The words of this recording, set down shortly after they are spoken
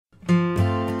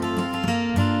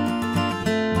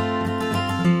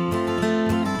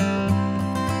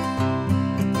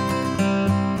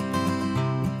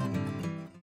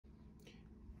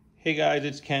Hey guys,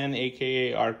 it's Ken,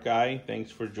 aka ArtGuy.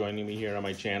 Thanks for joining me here on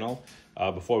my channel.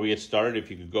 Before we get started, if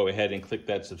you could go ahead and click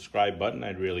that subscribe button,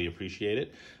 I'd really appreciate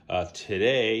it.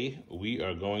 Today, we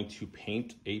are going to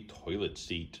paint a toilet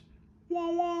seat.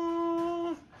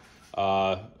 Wah,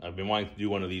 wah. I've been wanting to do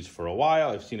one of these for a while.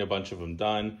 I've seen a bunch of them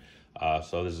done.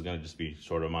 So this is going to just be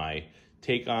sort of my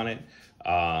take on it.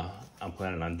 I'm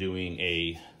planning on doing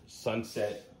a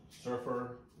sunset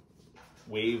surfer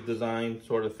wave design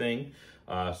sort of thing.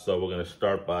 So we're going to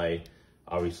start by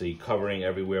obviously covering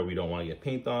everywhere we don't want to get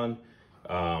paint on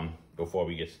before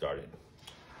we get started.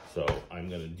 So I'm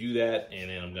going to do that, and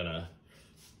then I'm going to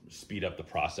speed up the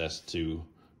process to,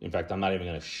 in fact, I'm not even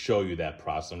going to show you that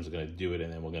process. I'm just going to do it,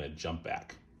 and then we're going to jump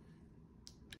back.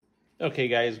 Okay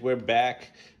guys, we're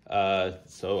back.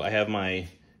 So I have my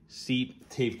seat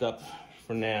taped up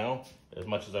for now, as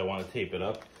much as I want to tape it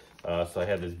up. So I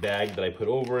have this bag that I put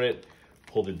over it,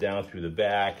 pulled it down through the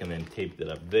back, and then taped it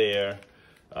up there.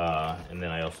 And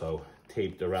then I also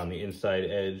taped around the inside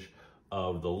edge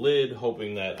of the lid,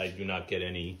 hoping that I do not get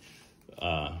any,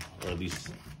 or at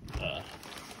least I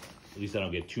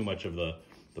don't get too much of the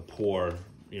pour,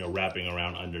 wrapping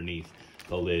around underneath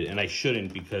the lid. And I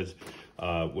shouldn't, because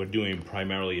we're doing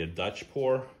primarily a Dutch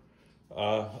pour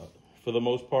for the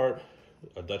most part,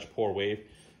 a Dutch pour wave.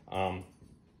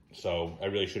 So I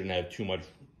really shouldn't have too much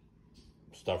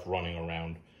stuff running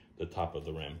around the top of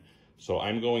the rim. So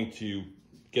I'm going to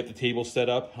get the table set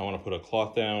up. I want to put a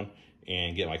cloth down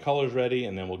and get my colors ready,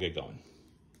 and then we'll get going.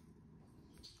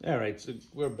 All right, so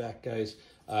we're back, guys.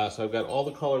 So I've got all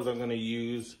the colors I'm going to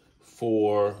use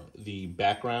for the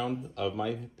background of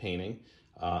my painting,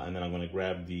 and then I'm going to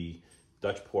grab the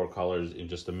Dutch pour colors in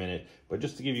just a minute. But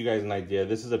just to give you guys an idea,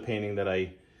 this is a painting that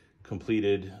I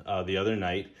completed the other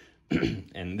night.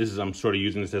 And this is, I'm sort of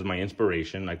using this as my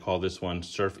inspiration. I call this one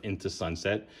Surf into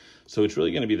Sunset. So it's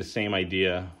really going to be the same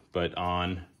idea, but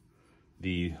on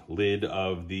the lid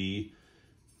of the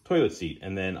toilet seat.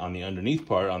 And then on the underneath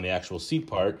part, on the actual seat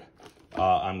part,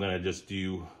 I'm going to just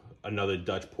do another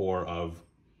Dutch pour of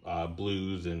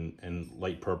blues and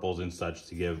light purples and such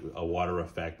to give a water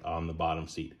effect on the bottom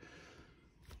seat.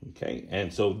 Okay,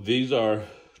 and so these are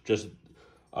just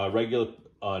regular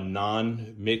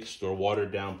non-mixed or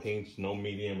watered down paints, no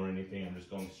medium or anything. I'm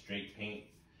just going straight paint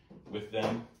with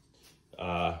them.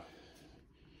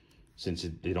 Since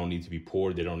they don't need to be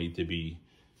poured, they don't need to be,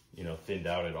 thinned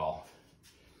out at all.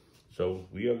 So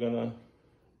we are gonna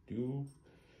do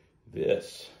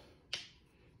this.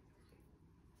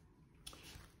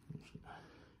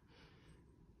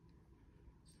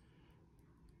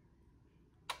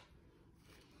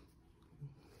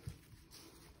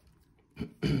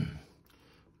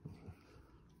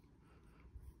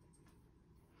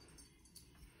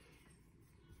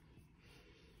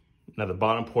 Now the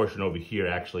bottom portion over here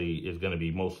actually is going to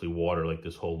be mostly water, like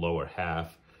this whole lower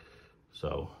half.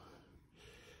 So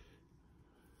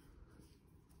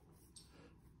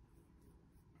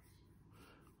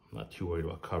I'm not too worried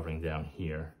about covering down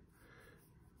here.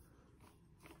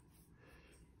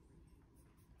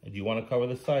 I do want to cover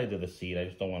the sides of the seat. I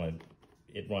just don't want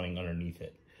it running underneath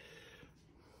it.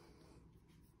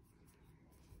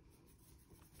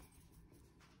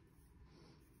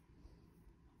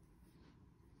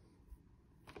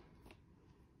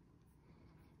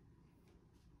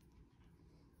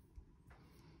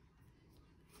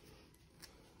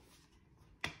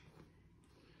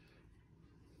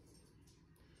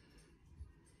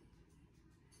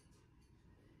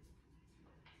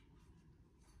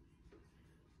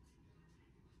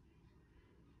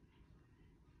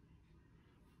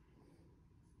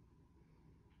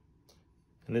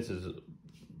 And this is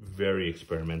very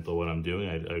experimental, what I'm doing.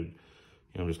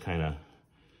 I'm just kind of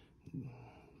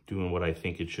doing what I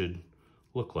think it should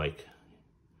look like.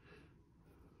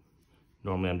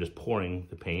 Normally I'm just pouring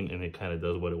the paint, and it kind of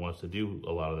does what it wants to do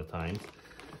a lot of the time.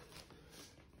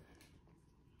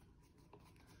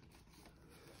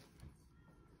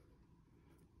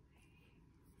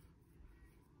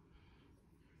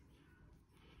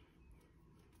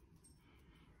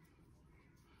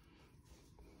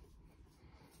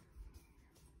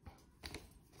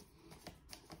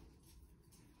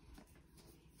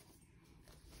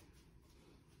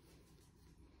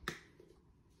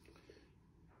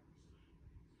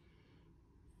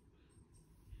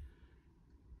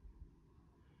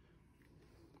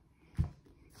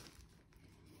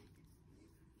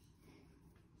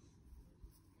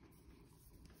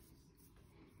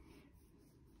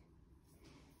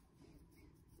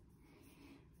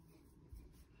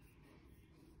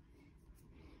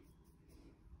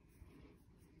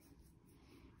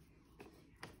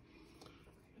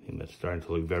 That's starting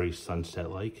to look very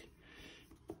sunset-like.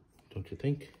 don't you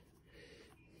think?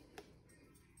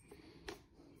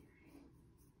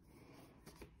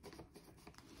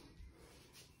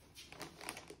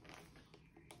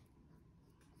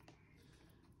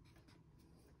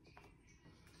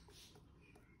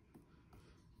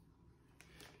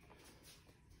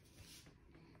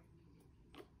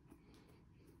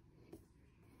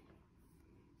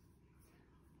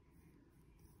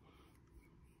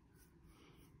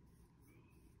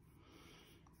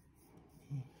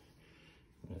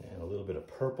 Add a little bit of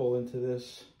purple into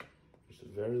this, just a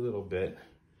very little bit.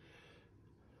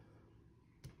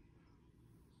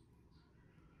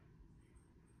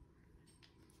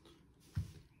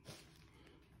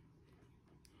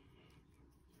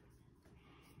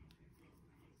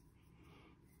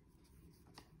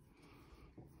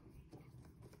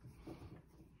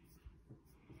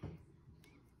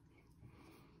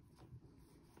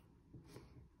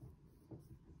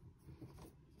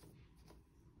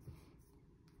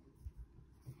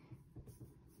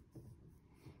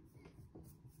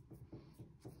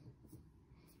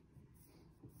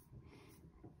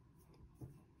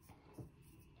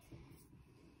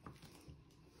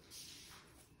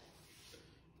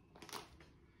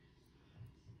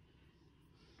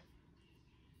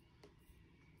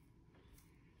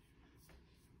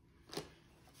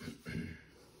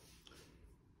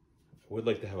 I would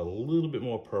like to have a little bit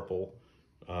more purple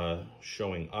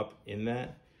showing up in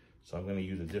that. So I'm going to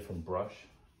use a different brush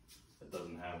that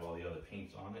doesn't have all the other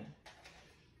paints on it.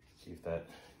 See if that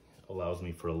allows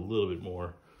me for a little bit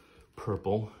more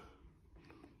purple.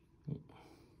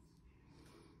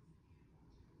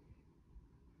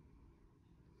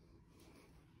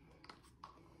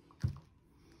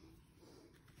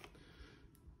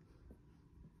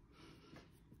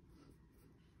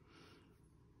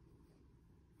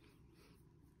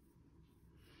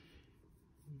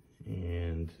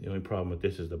 And the only problem with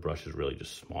this is the brush is really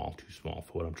just small, too small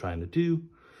for what I'm trying to do.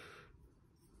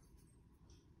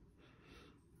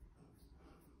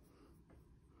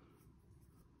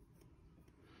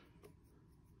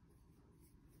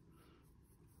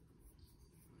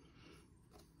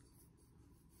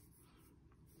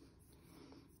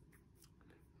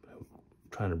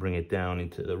 Trying to bring it down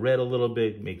into the red a little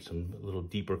bit, make some little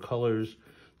deeper colors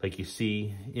like you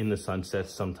see in the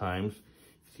sunsets sometimes.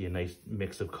 See a nice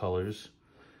mix of colors.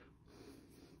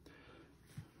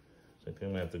 So I think I'm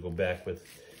gonna have to go back with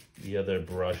the other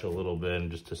brush a little bit and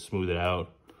just to smooth it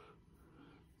out.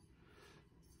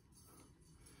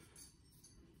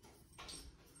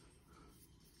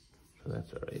 So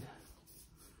that's all right.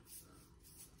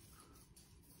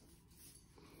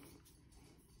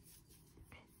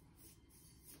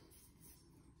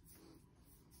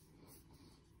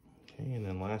 Okay, and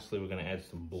then lastly, we're gonna add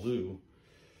some blue.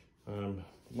 I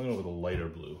went over the lighter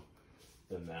blue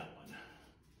than that one.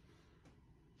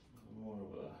 More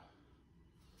of a,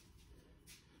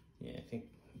 yeah, I think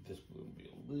this blue would be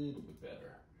a little bit better.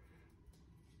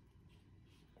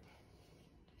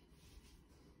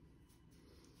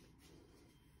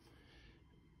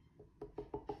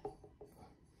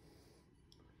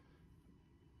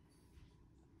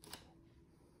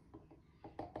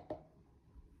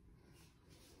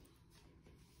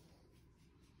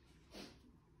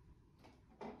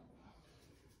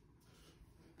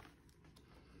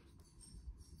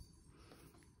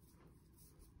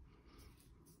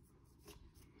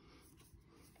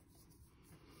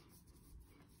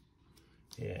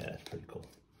 Yeah, that's pretty cool.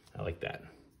 I like that.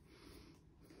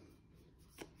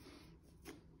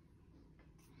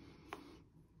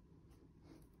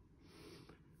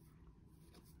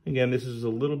 Again, this is a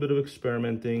little bit of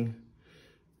experimenting.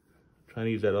 Trying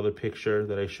to use that other picture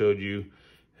that I showed you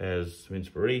as some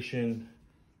inspiration.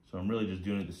 So I'm really just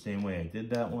doing it the same way I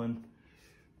did that one.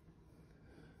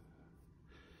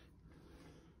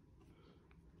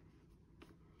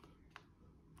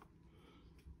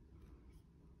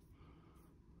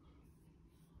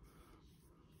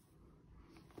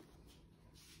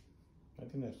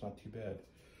 I think that's not too bad.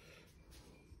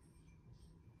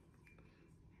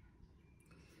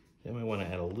 I might want to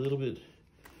add a little bit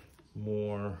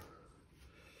more,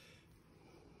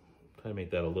 try to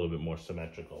make that a little bit more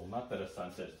symmetrical. Not that a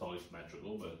sunset's totally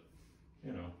symmetrical, but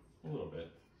you know, a little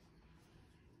bit.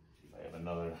 See if I have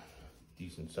another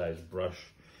decent sized brush.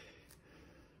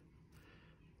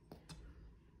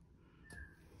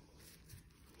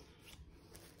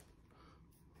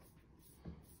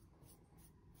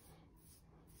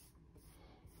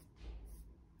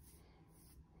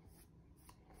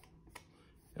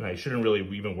 And I shouldn't really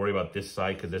even worry about this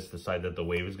side because that's the side that the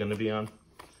wave is going to be on.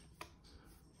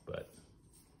 But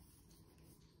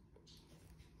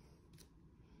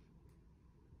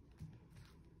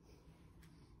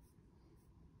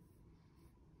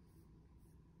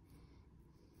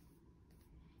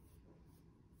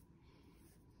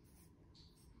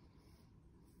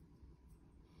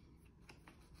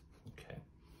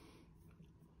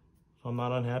So I'm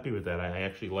not unhappy with that. I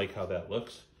actually like how that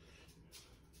looks.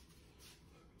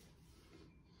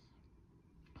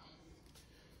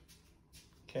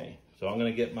 Okay, so I'm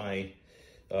gonna get my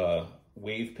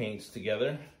wave paints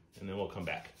together and then we'll come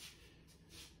back.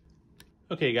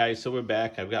 Okay guys, so we're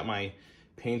back. I've got my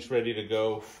paints ready to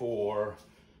go for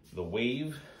the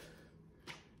wave.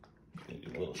 Give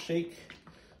it a little shake.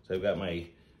 So I've got my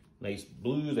nice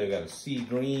blues, I've got a sea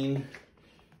green,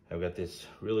 I've got this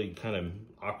really kind of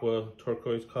aqua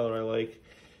turquoise color I like,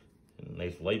 and a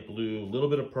nice light blue, a little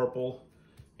bit of purple,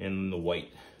 and the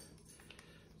white.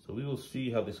 So we will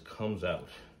see how this comes out.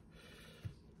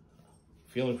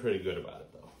 Feeling pretty good about it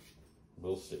though.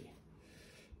 We'll see.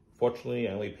 Fortunately,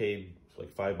 I only paid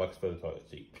like $5 for the toilet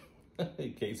seat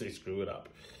in case I screw it up.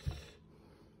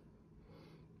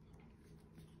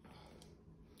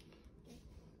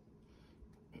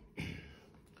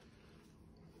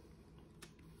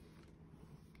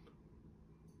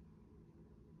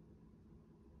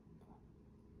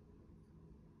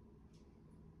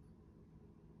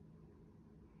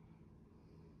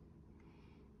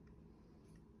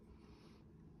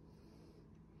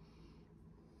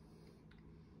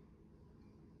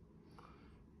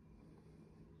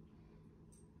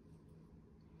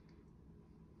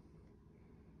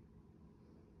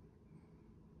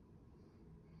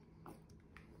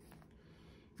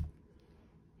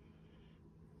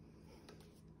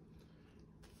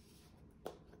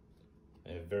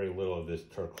 I have very little of this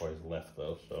turquoise left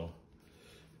though, so.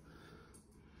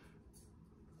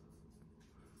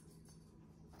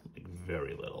 Like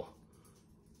very little.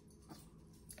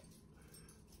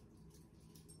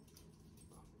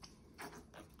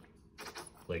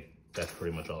 Like, that's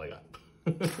pretty much all I got.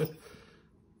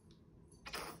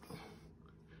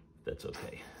 That's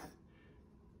okay.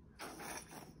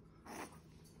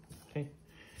 Okay.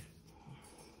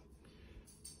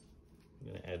 I'm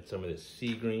gonna add some of this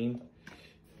sea green.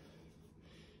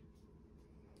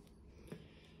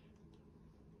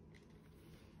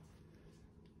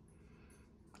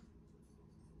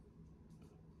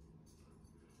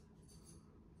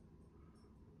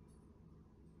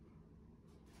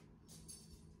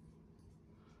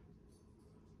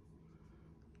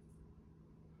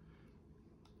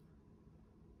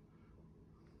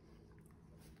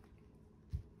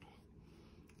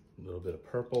 A little bit of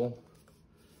purple.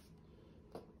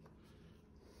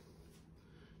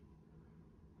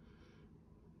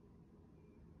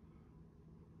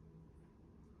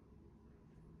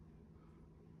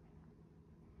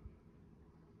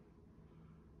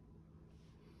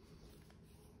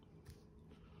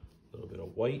 A little bit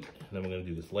of white, and then we're going to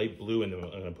do this light blue, and then I'm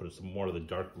going to put some more of the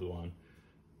dark blue on.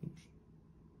 Oops.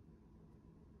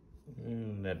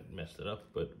 And that messed it up,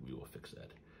 but we will fix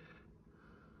that.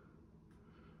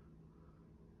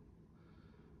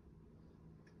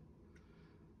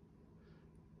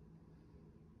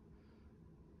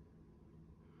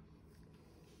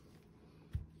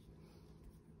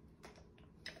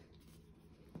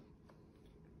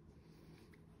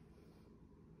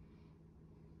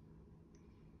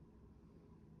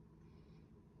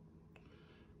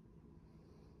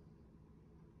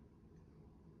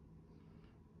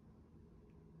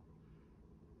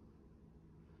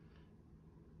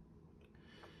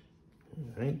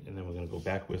 All right, and then we're going to go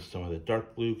back with some of the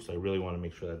dark blue because I really want to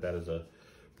make sure that that is a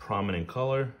prominent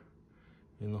color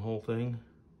in the whole thing.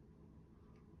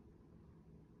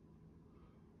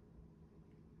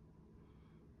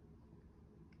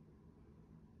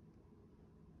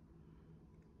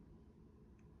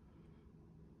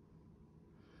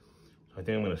 So I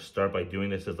think I'm going to start by doing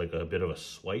this as like a bit of a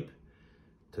swipe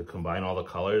to combine all the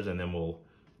colors, and then we'll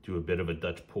do a bit of a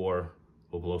Dutch pour.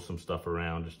 We'll blow some stuff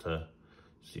around just to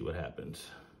see what happens.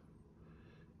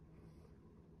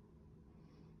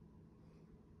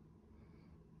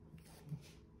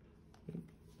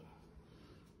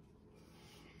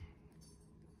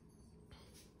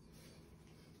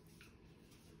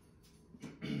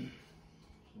 Let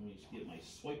me just get my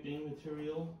swiping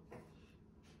material.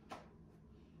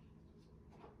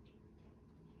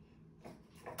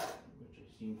 Which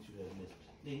I seem to have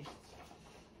misplaced.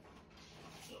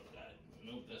 Oh, got it.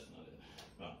 Nope, that's not it.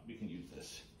 Well, we can use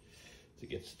this to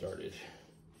get started.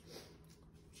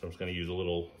 So I'm just going to use a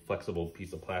little flexible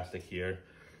piece of plastic here.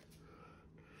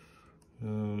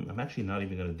 I'm actually not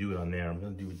even going to do it on there. I'm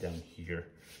going to do it down here.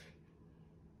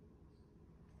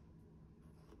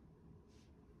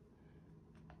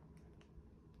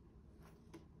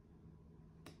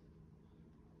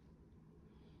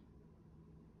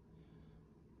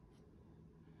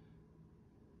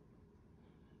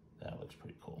 That looks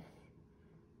pretty cool.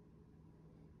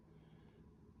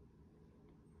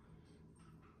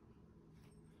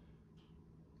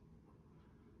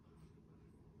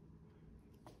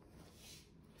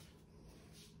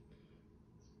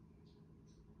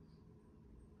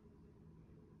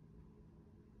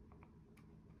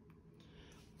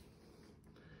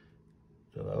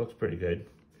 So that looks pretty good.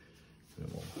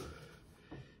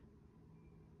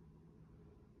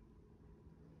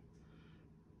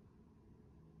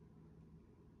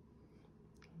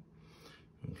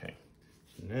 Okay,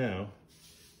 so now,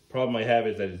 problem I have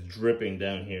is that it's dripping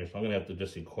down here, so I'm gonna have to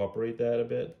just incorporate that a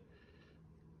bit.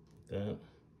 That,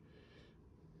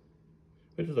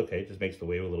 which is okay, it just makes the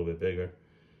wave a little bit bigger.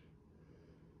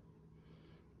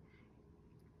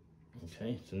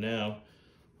 Okay, so now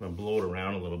I'm gonna blow it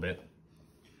around a little bit.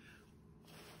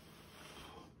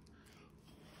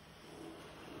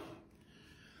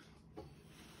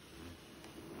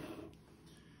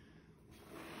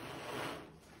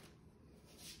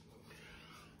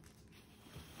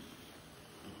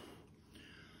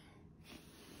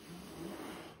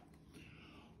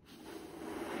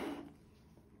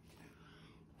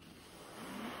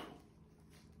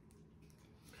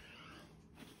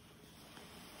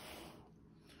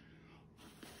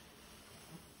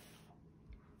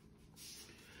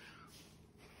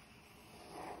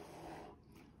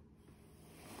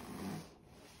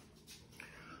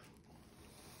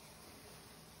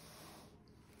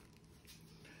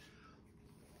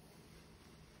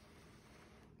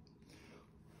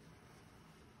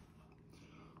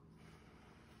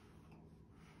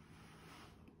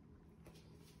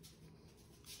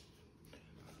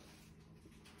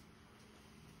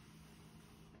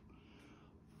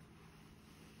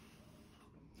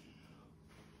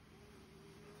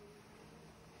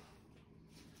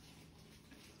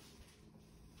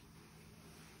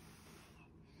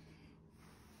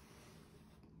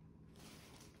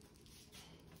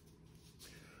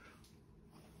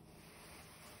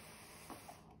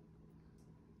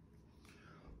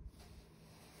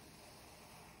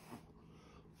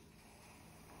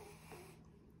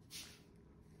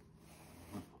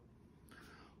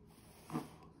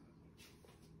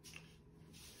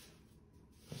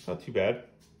 It's not too bad.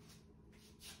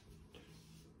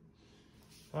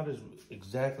 Not as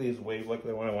exactly as wave like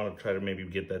that one. I want to try to maybe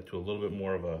get that to a little bit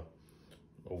more of a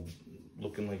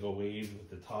looking like a wave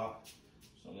at the top.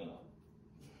 So I'm gonna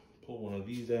pull one of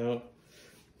these out.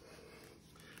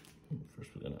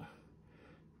 First we're gonna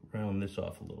round this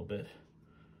off a little bit.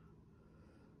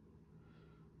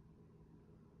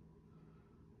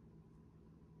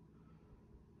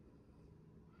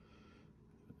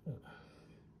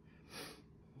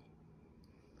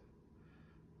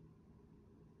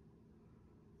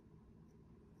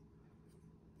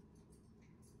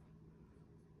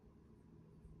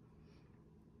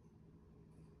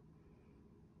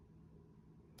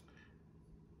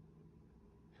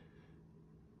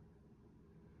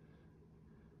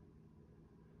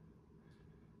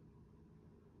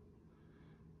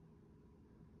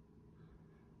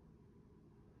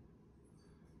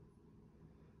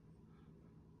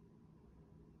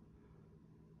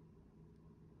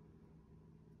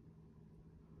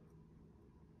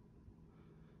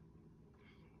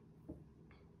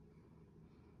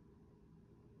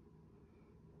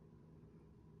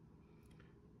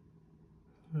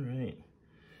 All right.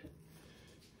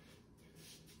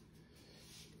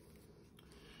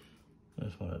 I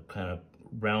just want to kind of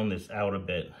round this out a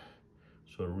bit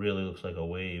so it really looks like a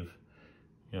wave,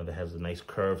 you know, that has a nice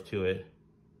curve to it.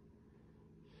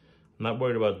 I'm not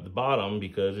worried about the bottom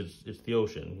because it's the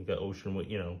ocean. You got ocean with,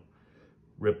 you know,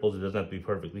 ripples. It doesn't have to be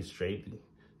perfectly straight.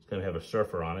 It's going to have a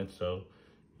surfer on it, so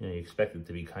you know, you expect it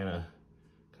to be kind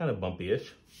of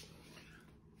bumpy-ish.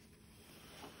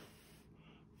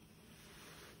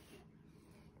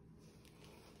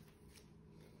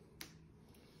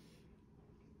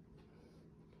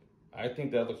 I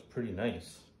think that looks pretty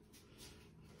nice.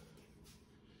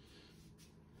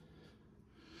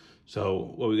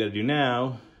 So what we got to do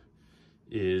now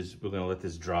is we're going to let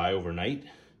this dry overnight.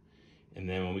 And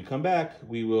then when we come back,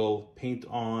 we will paint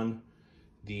on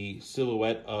the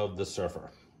silhouette of the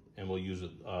surfer. And we'll use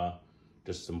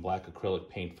just some black acrylic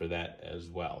paint for that as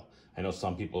well. I know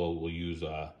some people will use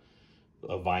a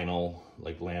vinyl,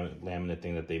 like laminate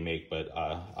thing that they make, but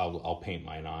I'll paint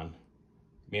mine on.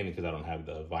 Mainly because I don't have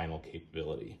the vinyl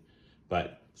capability.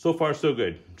 But so far, so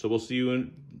good. So we'll see you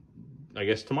in, I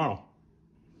guess, tomorrow.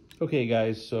 Okay,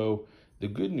 guys, so the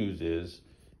good news is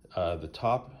the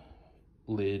top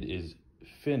lid is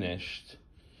finished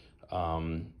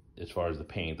as far as the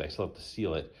paint. I still have to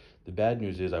seal it. The bad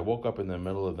news is I woke up in the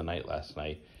middle of the night last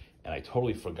night and I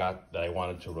totally forgot that I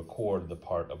wanted to record the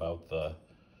part about the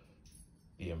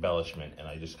embellishment, and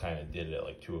I just kind of did it at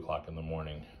like 2 o'clock in the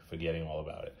morning, forgetting all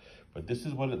about it. But this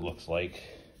is what it looks like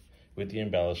with the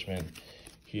embellishment.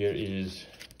 Here is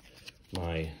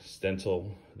my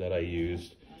stencil that I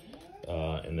used,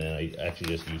 and then I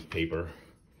actually just used paper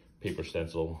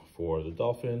stencil for the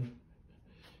dolphin.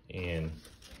 and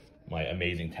my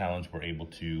amazing talents were able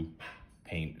to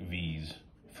paint V's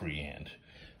freehand.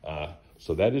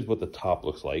 So that is what the top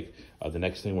looks like. The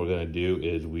next thing we're gonna do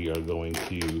is we are going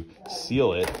to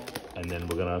seal it, and then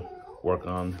we're gonna work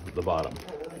on the bottom.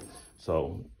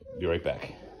 So be right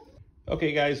back.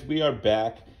 Okay guys, we are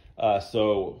back.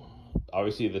 So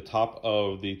obviously the top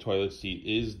of the toilet seat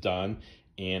is done,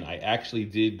 and I actually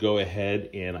did go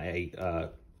ahead and I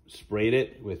sprayed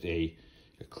it with a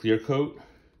clear coat.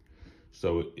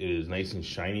 So it is nice and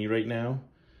shiny right now.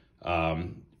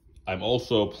 I'm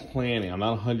also planning, I'm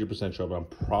not 100% sure, but I'm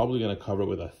probably gonna cover it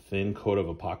with a thin coat of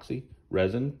epoxy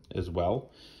resin as well.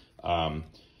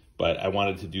 But I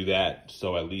wanted to do that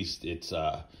so at least it's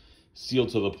sealed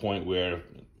to the point where,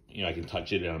 you know, I can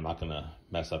touch it and I'm not gonna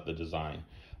mess up the design.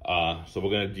 So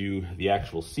we're gonna do the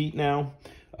actual seat now.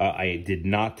 I did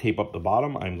not tape up the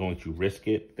bottom. I'm going to risk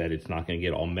it that it's not gonna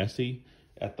get all messy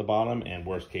at the bottom, and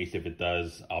worst case, if it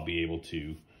does, I'll be able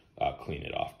to clean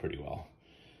it off pretty well.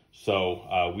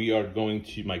 So we are going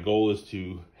to, my goal is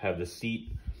to have the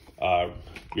seat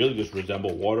really just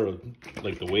resemble water,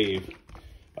 like the wave.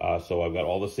 So I've got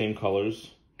all the same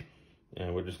colors,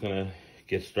 and we're just gonna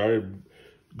get started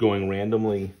going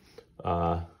randomly.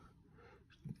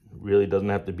 Really doesn't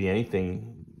have to be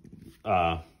anything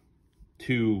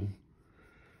too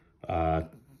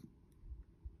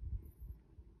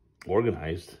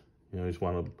organized. You know, I just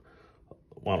want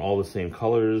all the same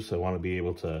colors. I want to be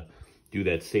able to do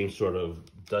that same sort of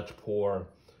Dutch pour,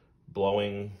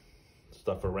 blowing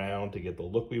stuff around to get the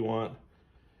look we want.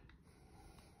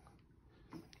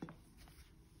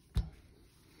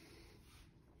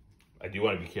 I do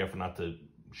want to be careful not to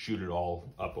shoot it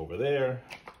all up over there.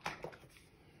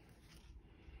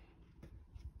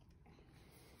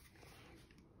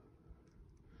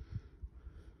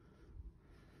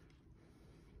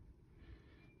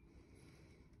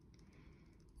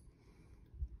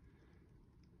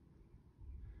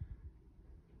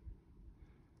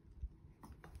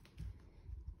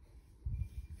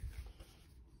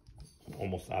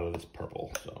 Almost out of this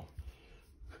purple, so.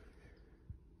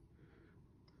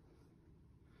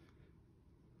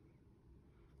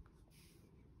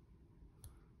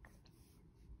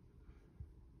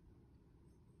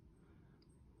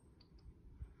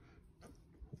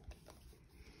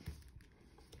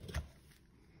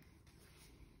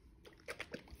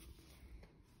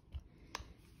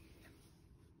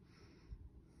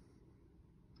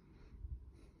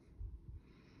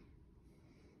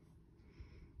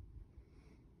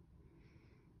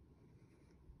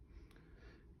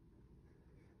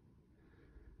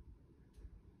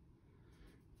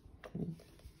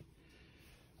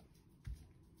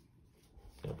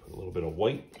 Gonna put a little bit of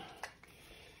white.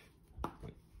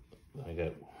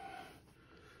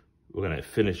 We're gonna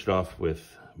finish it off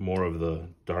with more of the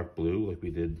dark blue like we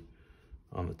did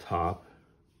on the top.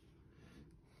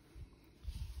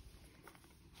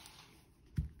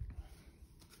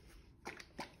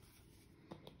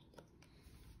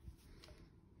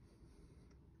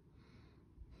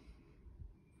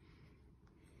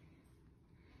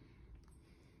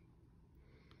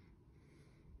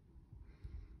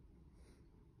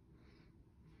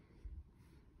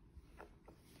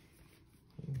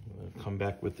 Come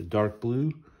back with the dark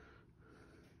blue.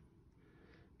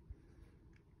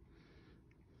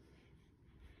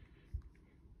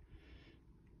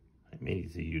 I may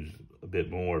need to use a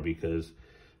bit more because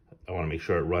I want to make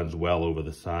sure it runs well over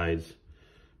the sides.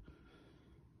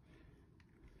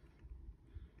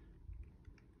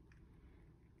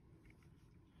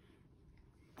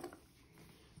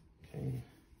 Okay.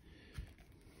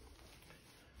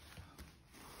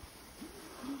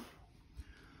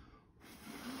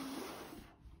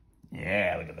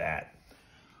 Yeah, look at that.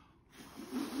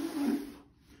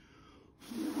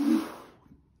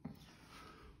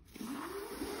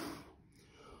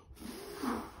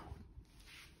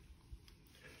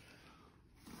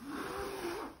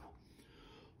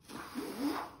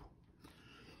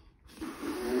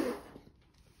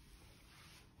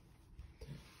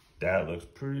 That looks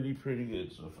pretty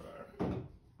good so far.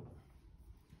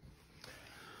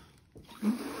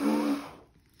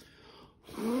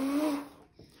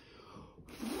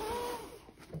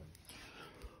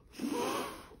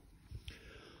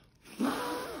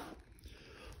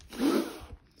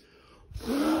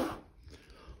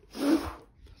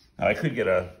 Now, I could get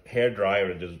a hair dryer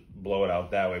to just blow it out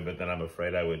that way, but then I'm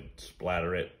afraid I would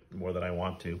splatter it more than I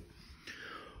want to.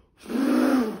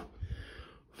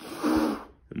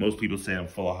 Most people say I'm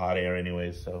full of hot air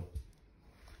anyways, so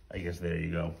I guess there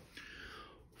you go.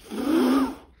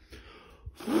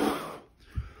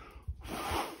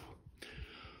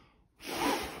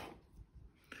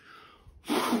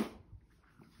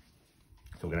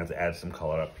 have to add some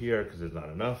color up here because there's not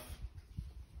enough.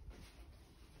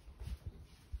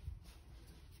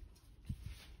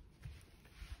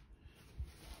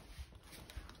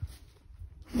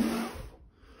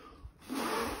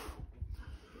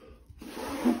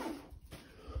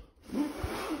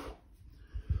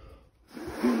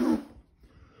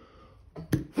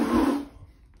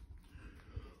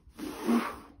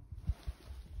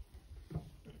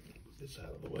 This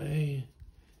out of the way.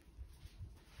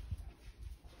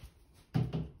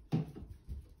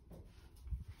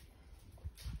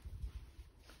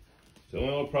 So the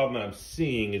only problem I'm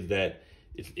seeing is that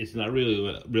it's not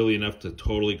really enough to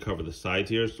totally cover the sides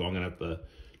here, so I'm gonna have to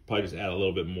probably just add a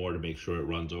little bit more to make sure it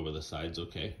runs over the sides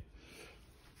okay.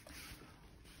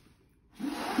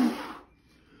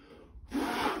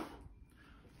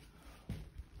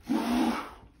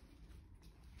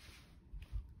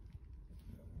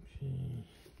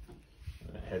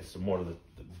 Add some more to the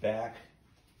back,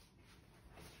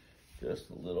 just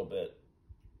a little bit.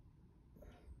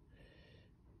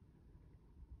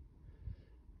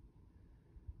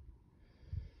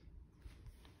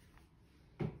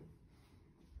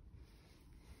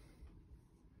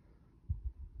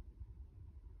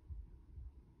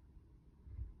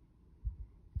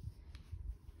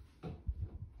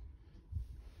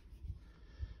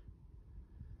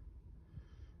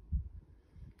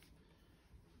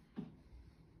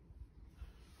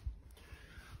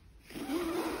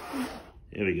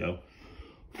 There we go.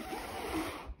 I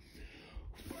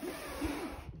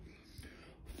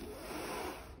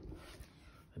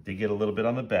did get a little bit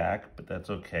on the back, but that's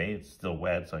okay. It's still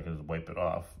wet, so I can just wipe it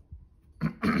off.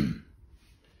 And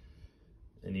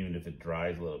even if it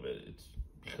dries a little bit, it's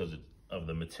because of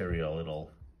the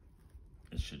material,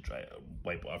 it should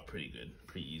wipe off pretty good,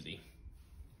 pretty easy.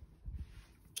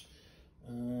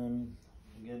 Again,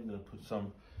 I'm gonna put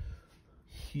some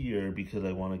here because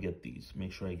I want to get these,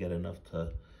 make sure I get enough to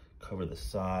cover the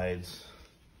sides.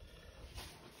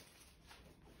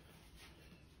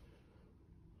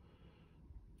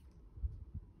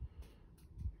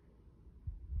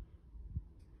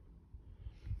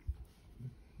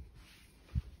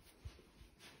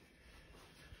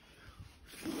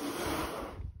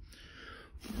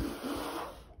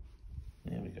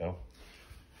 There we go.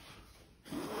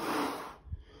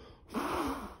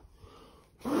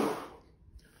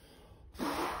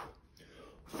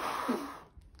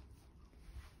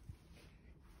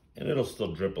 And it'll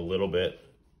still drip a little bit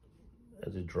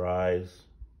as it dries.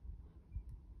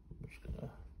 I'm just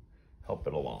gonna help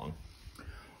it along.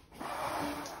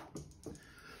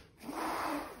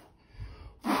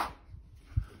 A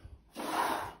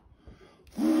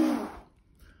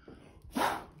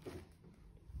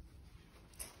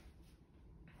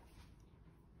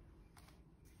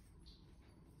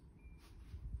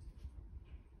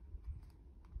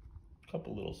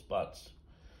couple little spots.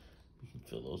 You can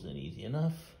fill those in easy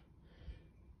enough.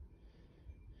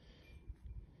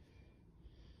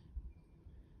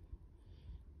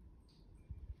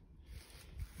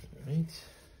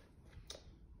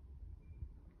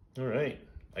 All right,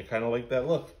 I kind of like that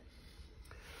look.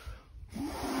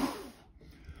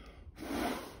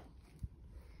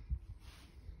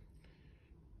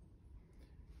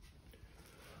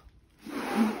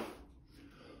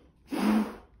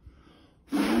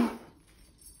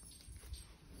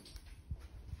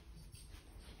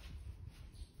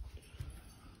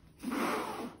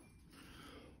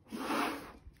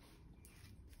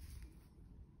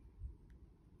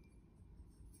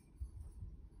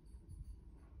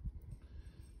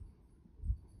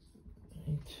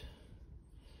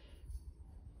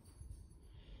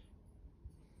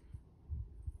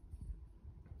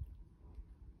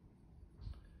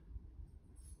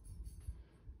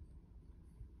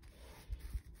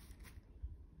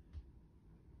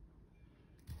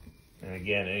 And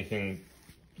again, anything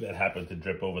that happens to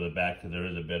drip over the back, because there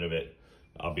is a bit of it,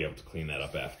 I'll be able to clean that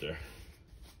up after.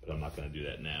 But I'm not going to do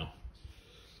that now.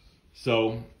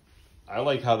 So I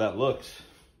like how that looks.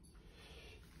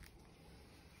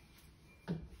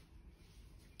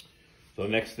 So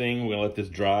next thing, we're going to let this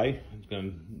dry. It's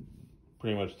going to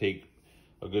pretty much take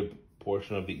a good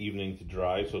portion of the evening to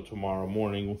dry. So tomorrow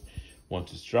morning,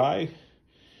 once it's dry,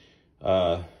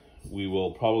 we will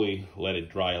probably let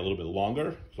it dry a little bit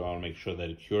longer. So I want to make sure that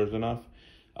it cures enough.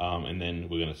 And then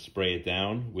we're going to spray it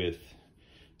down with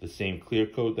the same clear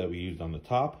coat that we used on the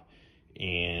top,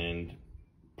 and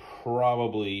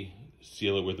probably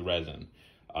seal it with resin.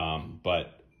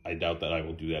 But I doubt that I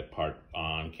will do that part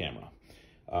on camera.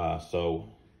 So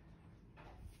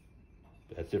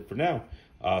that's it for now.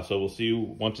 So we'll see you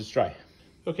once it's dry.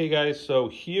 Okay guys, so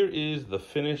here is the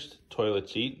finished toilet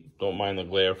seat. Don't mind the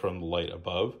glare from the light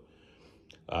above.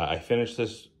 I finished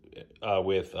this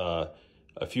with a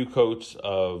few coats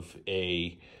of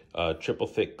a triple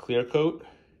thick clear coat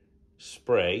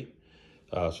spray.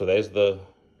 So there's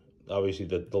obviously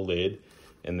the lid,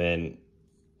 and then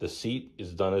the seat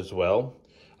is done as well.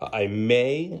 I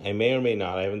may or may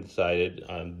not, I haven't decided.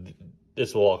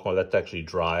 This will all come out, that's actually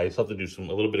dry. So I have to do a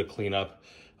little bit of cleanup,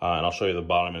 and I'll show you the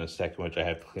bottom in a second, which I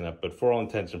have to clean up. But for all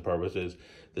intents and purposes,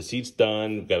 the seat's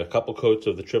done. We've got a couple coats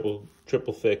of the triple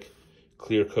thick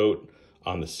clear coat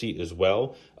on the seat as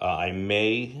well. I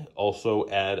may also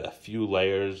add a few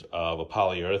layers of a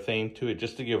polyurethane to it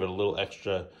just to give it a little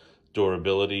extra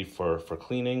durability for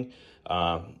cleaning.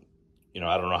 You know,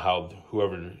 I don't know how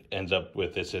whoever ends up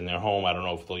with this in their home, I don't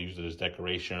know if they'll use it as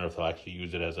decoration or if they'll actually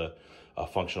use it as a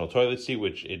functional toilet seat,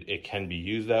 which it can be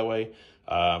used that way.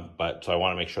 But so I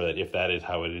want to make sure that if that is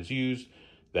how it is used,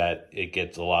 that it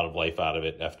gets a lot of life out of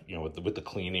it after, you know, with the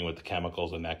cleaning, with the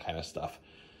chemicals and that kind of stuff.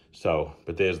 So,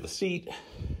 but there's the seat,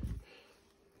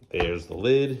 there's the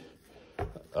lid.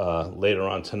 Later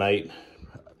on tonight,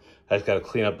 I just got to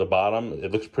clean up the bottom.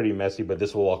 It looks pretty messy, but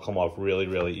this will all come off really,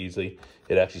 really easily.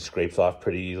 It actually scrapes off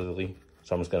pretty easily.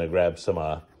 So I'm just going to grab some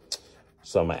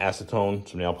acetone,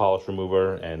 some nail polish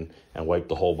remover, and wipe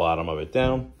the whole bottom of it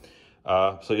down.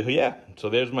 So yeah, so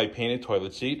there's my painted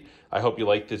toilet seat. I hope you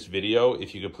liked this video.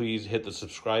 If you could please hit the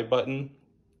subscribe button.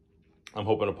 I'm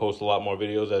hoping to post a lot more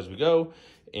videos as we go.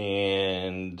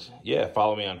 And yeah,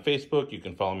 follow me on Facebook. You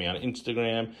can follow me on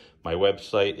Instagram. My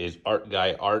website is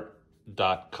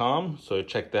artguyart.com. So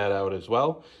check that out as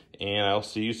well. And I'll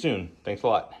see you soon. Thanks a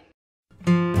lot.